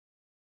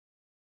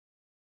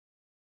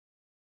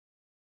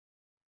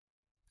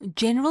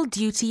General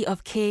duty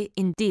of care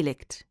in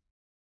delict.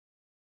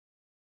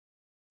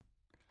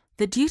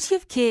 The duty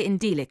of care in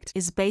delict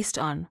is based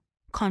on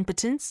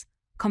competence,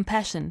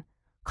 compassion,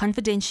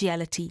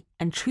 confidentiality,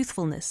 and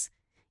truthfulness,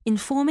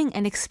 informing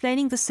and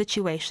explaining the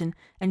situation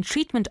and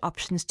treatment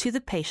options to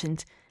the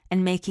patient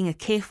and making a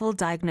careful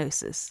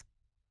diagnosis.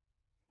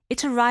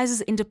 It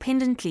arises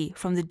independently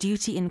from the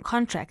duty in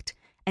contract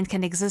and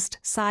can exist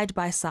side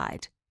by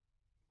side.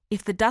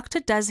 If the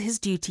doctor does his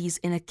duties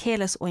in a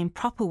careless or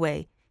improper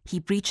way, he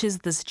breaches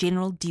this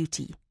general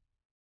duty.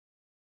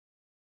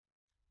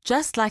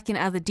 Just like in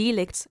other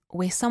delicts,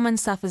 where someone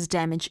suffers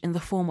damage in the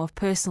form of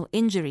personal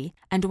injury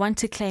and want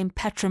to claim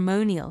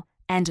patrimonial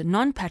and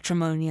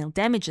non-patrimonial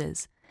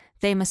damages,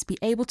 they must be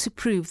able to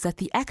prove that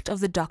the act of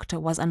the doctor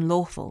was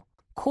unlawful,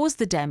 caused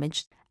the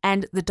damage,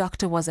 and the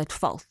doctor was at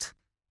fault.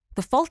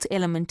 The fault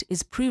element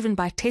is proven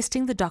by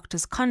testing the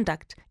doctor's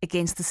conduct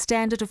against the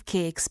standard of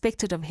care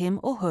expected of him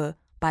or her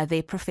by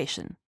their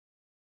profession.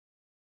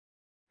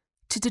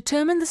 To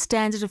determine the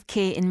standard of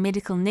care in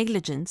medical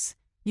negligence,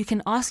 you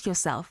can ask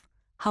yourself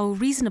how a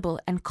reasonable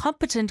and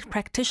competent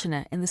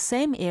practitioner in the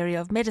same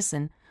area of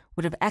medicine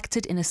would have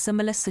acted in a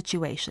similar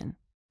situation.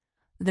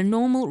 The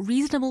normal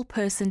reasonable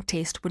person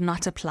test would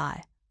not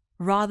apply,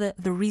 rather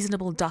the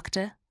reasonable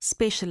doctor,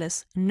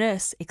 specialist,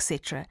 nurse,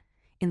 etc.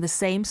 in the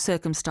same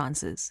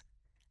circumstances.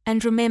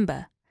 And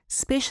remember,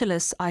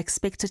 specialists are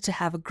expected to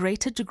have a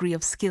greater degree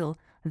of skill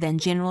than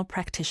general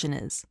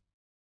practitioners.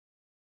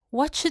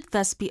 What should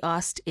thus be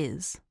asked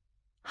is,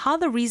 how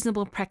the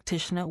reasonable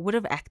practitioner would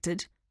have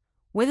acted,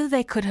 whether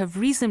they could have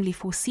reasonably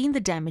foreseen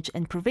the damage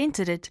and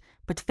prevented it,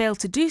 but failed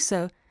to do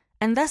so,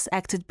 and thus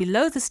acted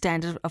below the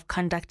standard of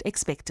conduct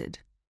expected.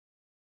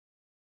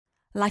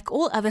 Like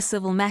all other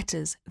civil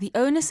matters, the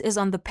onus is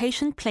on the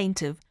patient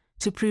plaintiff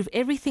to prove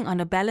everything on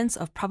a balance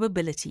of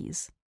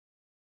probabilities.